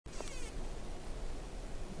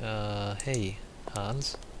Hey,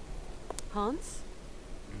 Hans. Hans?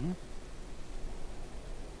 Hmm?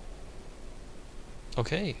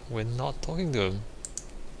 Okay, we're not talking to him.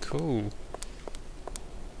 Cool.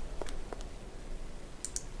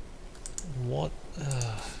 What?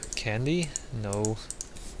 Candy? No.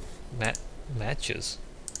 Ma matches.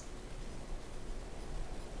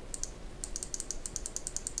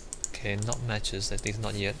 Okay, not matches, at least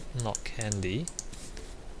not yet. Not candy.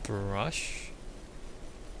 Brush.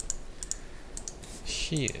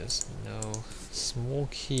 Shears? No. Small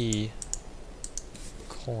key.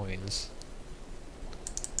 Coins.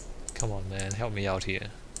 Come on, man, help me out here.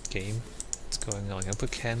 Game. What's going on? Can I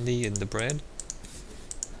put candy in the bread?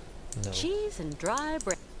 No. Cheese and dry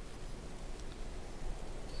bread.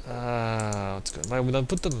 Ah, what's good? When I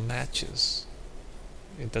put the matches,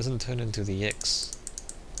 it doesn't turn into the X.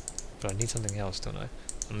 But I need something else, don't I?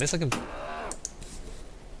 Unless I can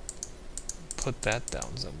put that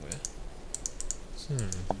down somewhere.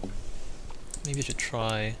 Maybe I should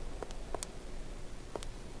try.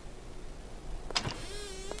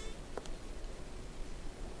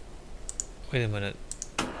 Wait a minute.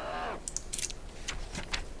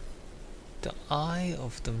 The eye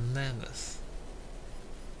of the mammoth.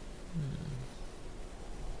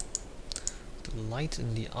 The light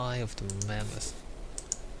in the eye of the mammoth.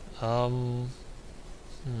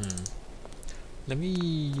 Let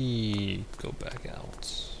me go back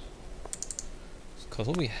out. Because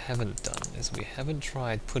what we haven't done is we haven't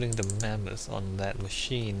tried putting the mammoth on that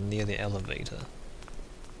machine near the elevator.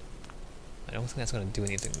 I don't think that's going to do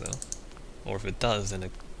anything though. Or if it does, then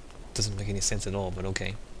it doesn't make any sense at all, but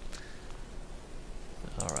okay.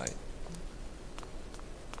 Alright.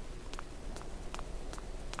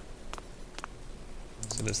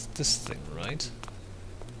 So there's this thing, right?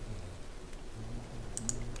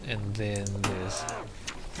 And then there's...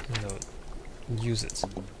 no, use it.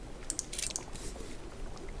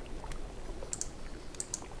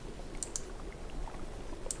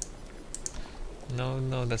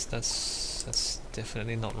 No, that's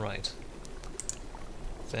definitely not right.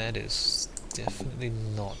 That is definitely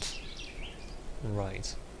not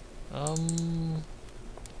right.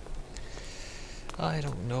 I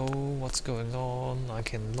don't know what's going on. I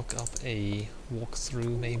can look up a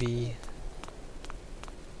walkthrough maybe.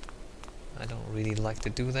 I don't really like to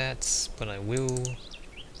do that, but I will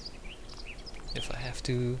if I have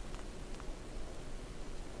to.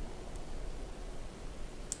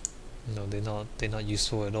 No, they're not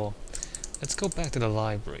useful at all. Let's go back to the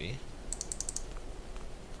library.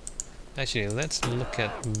 Actually, let's look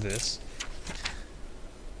at this.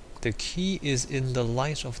 The key is in the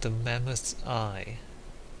light of the mammoth's eye.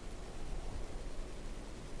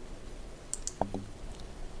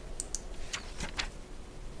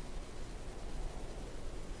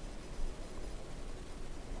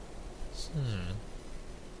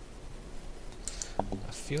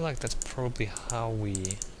 I feel like that's probably how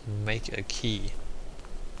we make a key.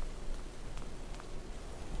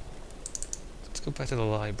 Let's go back to the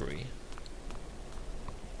library.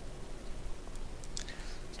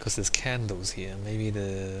 Because there's candles here. Maybe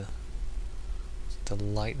the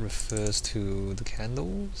light refers to the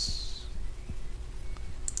candles?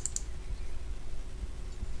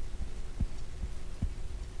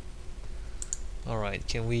 Alright,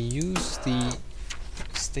 can we use the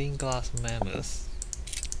stained glass mammoth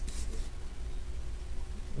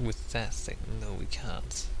with that thing? No, we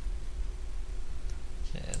can't.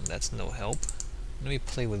 And that's no help. Let me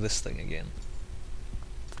play with this thing again.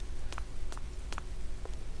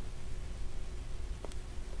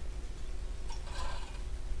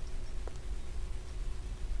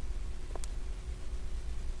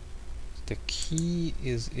 The key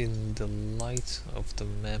is in the light of the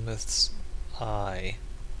mammoth's eye.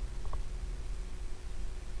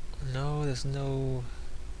 No, there's no...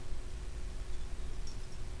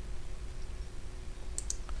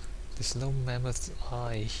 there's no mammoth's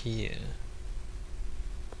eye here.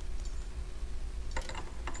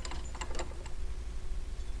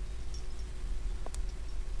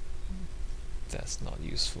 That's not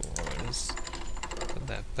useful. Alright, let's put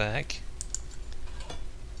that back.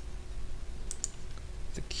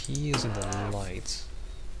 The key is in the light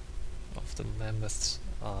of the mammoth's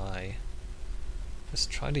eye. Let's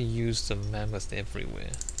try to use the mammoth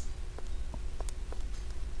everywhere.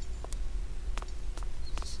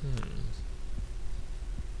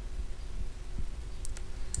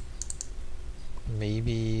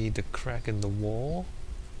 Maybe the crack in the wall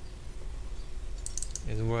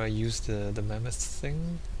is where I use the mammoth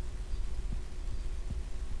thing.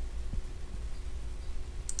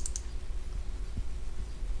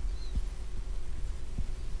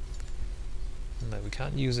 No, we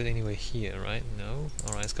can't use it anywhere here, right? No?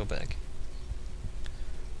 Alright, let's go back.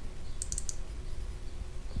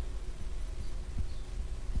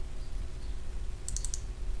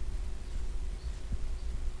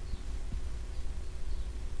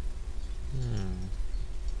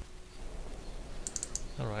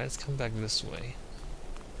 Alright, let's come back this way.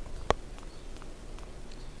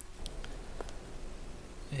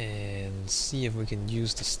 And see if we can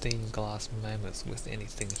use the stained glass mammoth with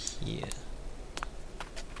anything here.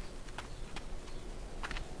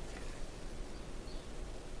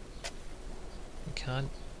 We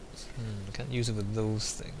can't use it with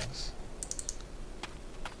those things.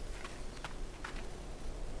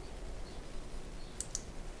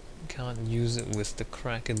 Can't use it with the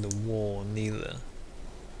crack in the wall neither.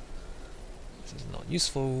 This is not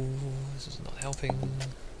useful, this is not helping.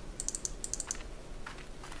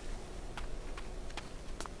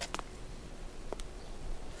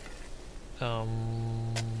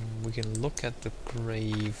 We can look at the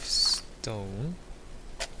gravestone.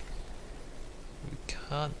 We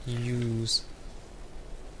can't use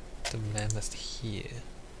the mammoth here.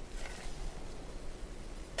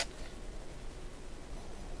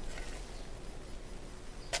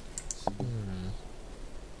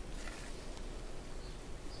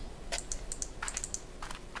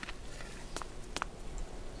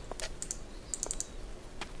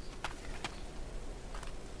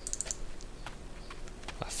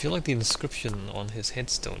 I feel like the inscription on his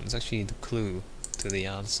headstone is actually the clue to the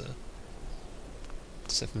answer.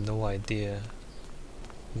 Just have no idea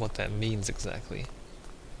what that means exactly.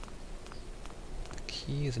 The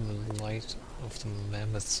key is in the light of the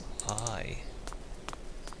mammoth's eye.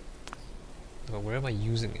 But where am I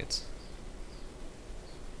using it?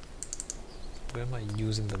 Where am I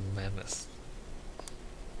using the mammoth?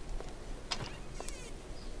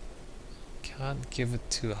 Can't give it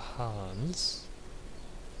to Hans.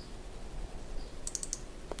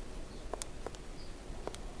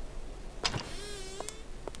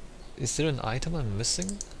 Is there an item I'm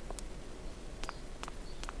missing?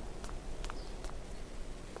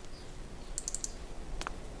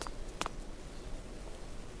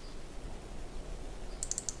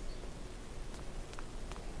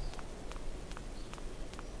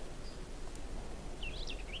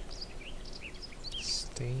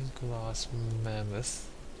 Stained glass mammoth.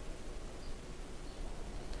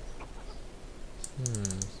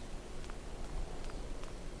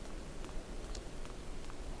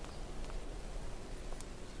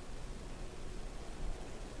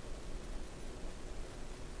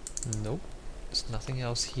 Nope, there's nothing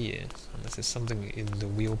else here, unless there's something in the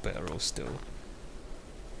wheelbarrow still.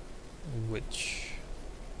 Which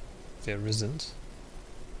there isn't.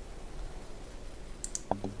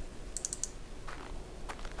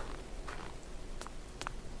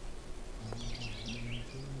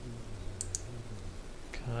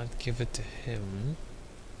 Can't give it to him.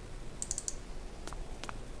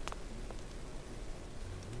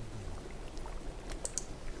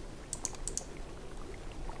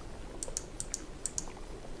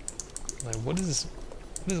 Like, what is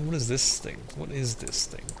this thing? What is this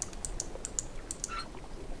thing?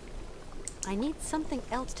 I need something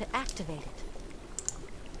else to activate it.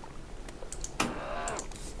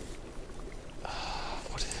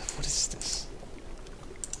 What is this?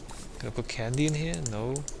 Can I put candy in here?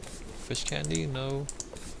 No. Fish candy? No.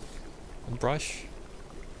 A brush?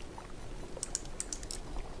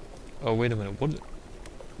 Oh, wait a minute.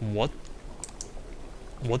 What?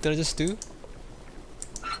 What did I just do?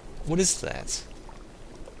 What is that?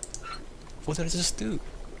 What did I just do?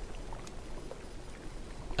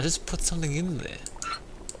 I just put something in there.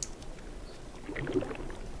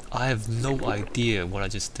 I have no idea what I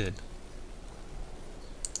just did.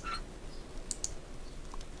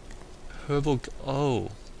 Herbal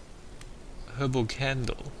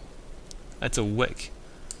candle. That's a wick.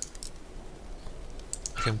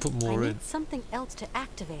 I can put more I in. need something else to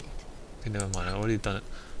activate it. Okay, never mind, I already done it.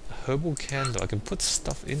 A herbal candle. I can put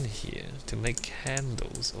stuff in here to make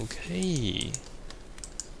candles. Okay.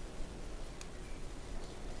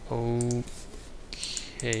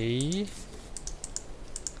 Okay.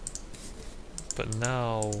 But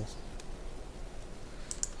now,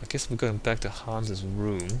 I guess we're going back to Hans's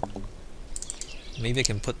room. Maybe I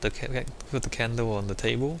can put the candle on the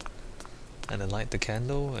table, and then light the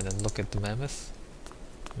candle, and then look at the mammoth.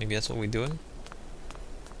 Maybe that's what we're doing.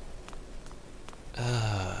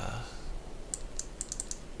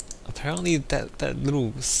 Apparently that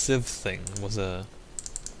little sieve thing was a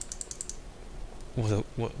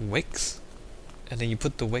wicks, and then you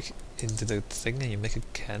put the wick into the thing and you make a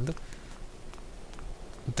candle.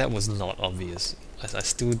 That was not obvious. I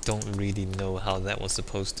still don't really know how that was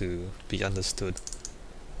supposed to be understood.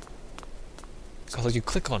 Because like, you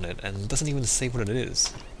click on it and it doesn't even say what it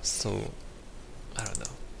is. So, I don't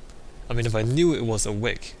know. I mean, if I knew it was a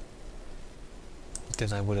wick,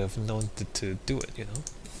 then I would have known to do it, you know?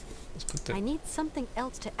 Let's put the... I need something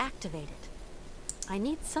else to activate it. I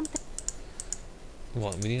need something...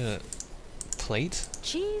 What, we need a plate?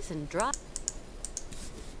 Cheese and dry...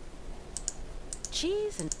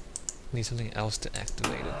 Cheese and... Need something else to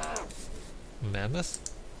activate it. Mammoth?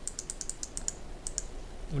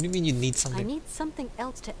 What do you mean you need something? I need something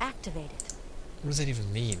else to activate it. What does that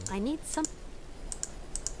even mean? I need some...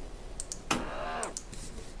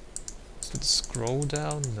 Put the scroll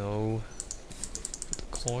down? No. Put the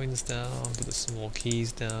coins down, put the small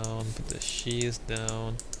keys down, put the shears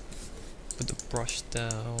down, put the brush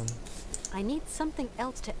down. I need something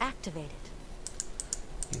else to activate it.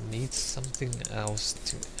 You need something else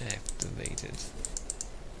to activate it.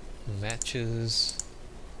 Matches.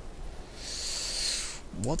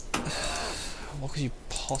 What could you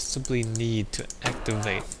possibly need to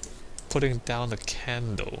activate putting down a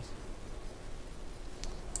candle?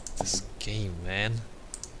 This game, man.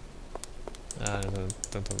 Don't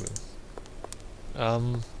talk to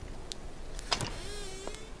me.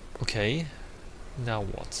 Okay. Now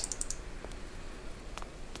what?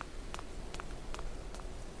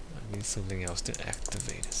 I need something else to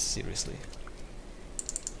activate it, seriously.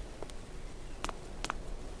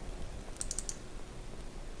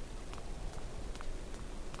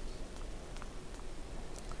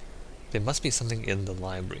 There must be something in the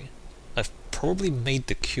library. I've probably made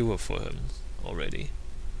the cure for him already.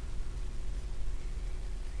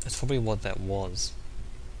 That's probably what that was.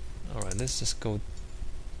 Alright, let's just go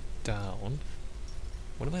down.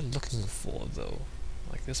 What am I looking for though?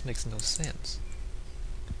 Like, this makes no sense.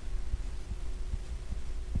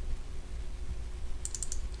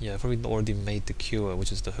 Yeah, I've probably already made the cure,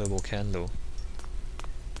 which is the herbal candle.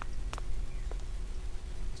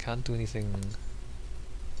 Can't do anything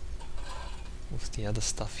with the other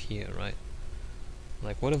stuff here, right?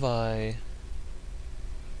 Like, what if I,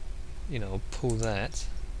 you know, pull that?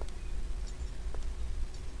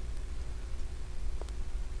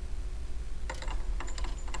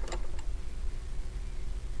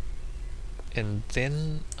 And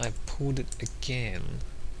then I pulled it again.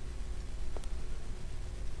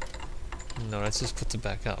 No, let's just put it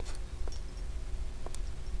back up.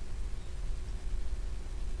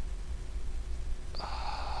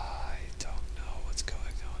 I don't know what's going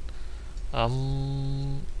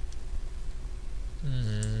on.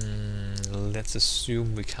 Let's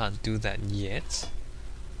assume we can't do that yet.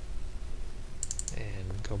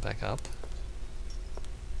 And go back up.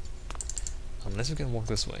 Unless we can walk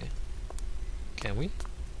this way. Can we?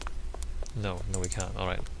 No, we can't.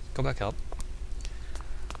 Alright, go back up.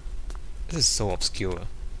 This is so obscure.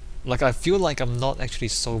 Like, I feel like I'm not actually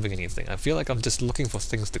solving anything. I feel like I'm just looking for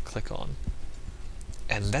things to click on.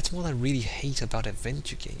 And that's what I really hate about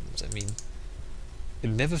adventure games. I mean, it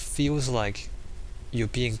never feels like you're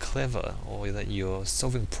being clever or that you're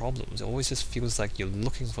solving problems. It always just feels like you're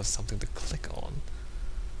looking for something to click on.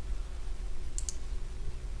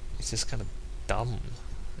 It's just kind of dumb.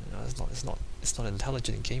 You know, it's not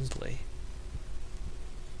intelligent gameplay.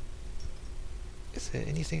 Is there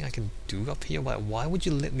anything I can do up here? Why would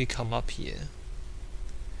you let me come up here?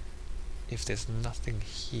 If there's nothing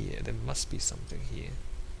here, there must be something here.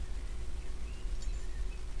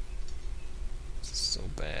 This is so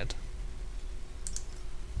bad.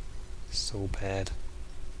 So bad.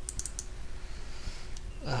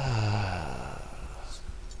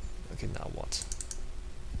 Okay, now what?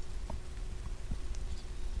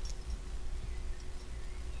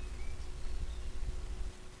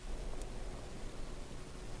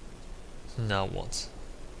 Now what?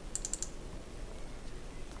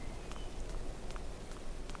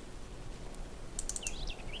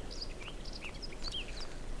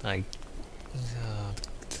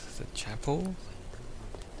 The chapel?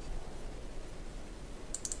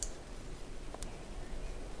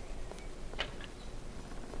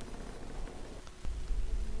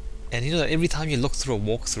 And you know, every time you look through a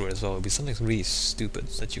walkthrough as well, it'll be something really stupid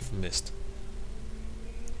that you've missed.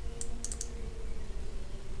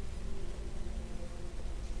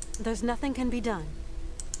 There's nothing can be done.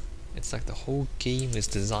 It's like the whole game is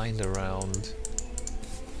designed around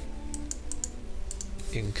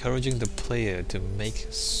encouraging the player to make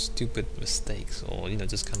stupid mistakes, or you know,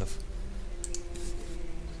 just kind of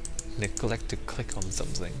neglect to click on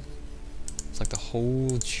something. It's like the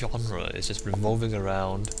whole genre is just revolving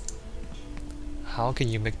around how can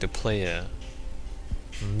you make the player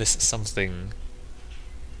miss something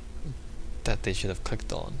that they should have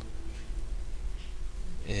clicked on.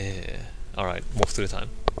 Yeah. Alright, walk through time.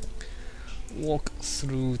 Walk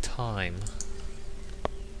through time.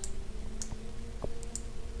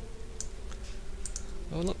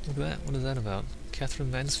 Oh look at that. What is that about?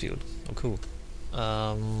 Catherine Mansfield. Oh cool.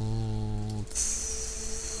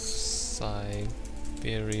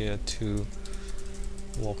 Syberia to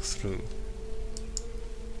walk through.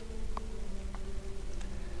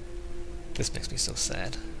 This makes me so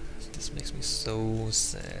sad. This makes me so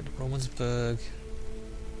sad. Romansburg.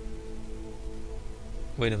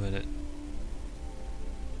 Wait a minute.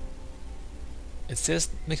 It says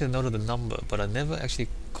make a note of the number, but I never actually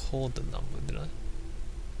called the number, did I?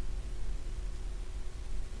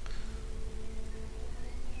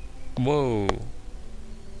 Whoa!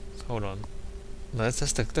 Hold on. No,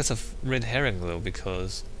 that's a red herring though,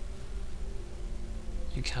 because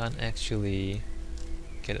you can't actually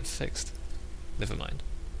get it fixed. Never mind.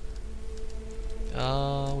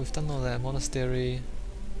 We've done all that. Monastery,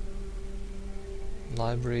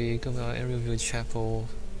 library, government area view, chapel.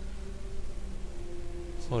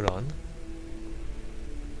 Hold on.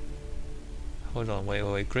 Hold on,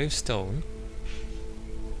 wait. Gravestone.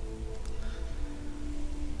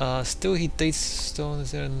 Still he dates stone.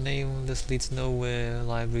 Is there a name? This leads nowhere.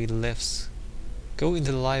 Library left. Go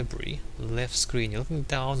into the library. Left screen. You're looking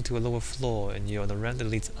down to a lower floor, and you're on the ramp that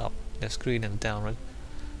leads up. Left screen and down, right?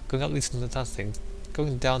 Going up leads to nothing.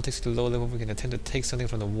 Going down takes you to the lower level. We can attempt to take something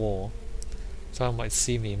from the wall. Someone might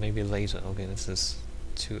see me. Maybe later. Okay, this is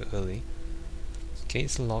too early.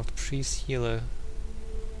 Gates locked. Priest healer.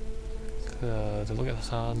 To look at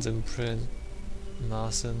Hans imprint.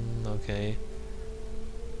 Marson. Okay.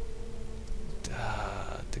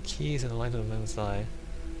 The keys and the light of the man's eye.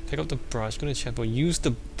 Pick up the brush, go to the chapel, use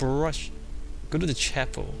the brush, go to the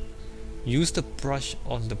chapel, use the brush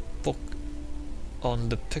on the book, on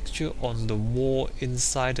the picture on the wall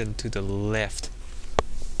inside and to the left.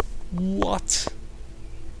 What?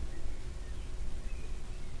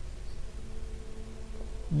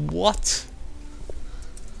 What?